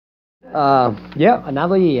Yeah,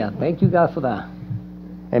 another year. Thank you, God, for that.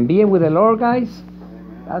 And being with the Lord, guys,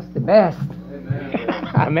 that's the best.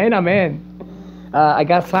 Amen, amen. I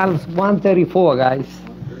got Psalms 134, guys.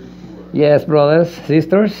 Yes, brothers,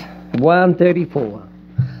 sisters. 134.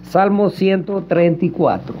 Salmo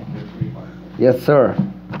 134. Yes, sir.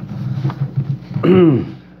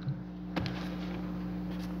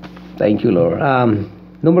 Thank you, Lord.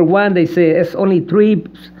 Number one, they say it's only three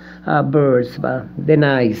birds, but they're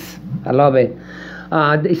nice. I love it.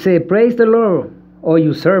 They say, praise the Lord, all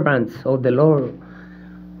you servants of the Lord,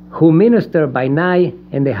 who minister by night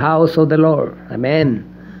in the house of the Lord. Amen.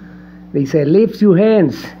 They say, lift your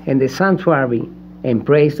hands in the sanctuary and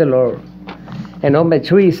praise the Lord. And number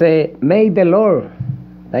three say, may the Lord,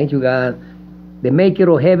 thank you, God, the maker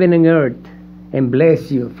of heaven and earth, and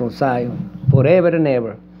bless you from Zion forever and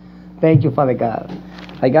ever. Thank you, Father God.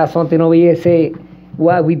 I got something over here. Say,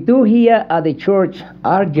 what we do here at the church,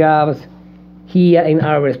 our jobs here and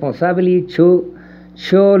our responsibility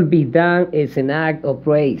should be done as an act of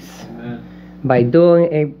praise. Amen. By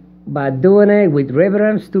doing it with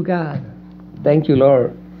reverence to God. Thank you,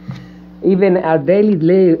 Lord. Even our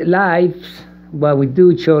daily lives, what we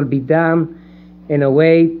do should be done in a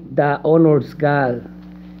way that honors God,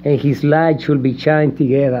 and His light should be shined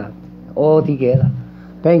together, all together.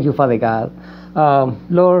 Thank you, Father God.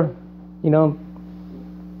 Lord,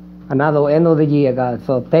 another end of the year, God.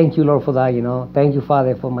 So thank you, Lord, for that, Thank you,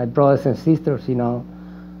 Father, for my brothers and sisters,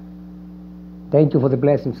 Thank you for the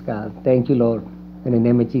blessings, God. Thank you, Lord. In the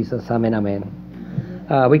name of Jesus, amen, amen.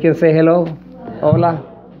 We can say hello. Hola.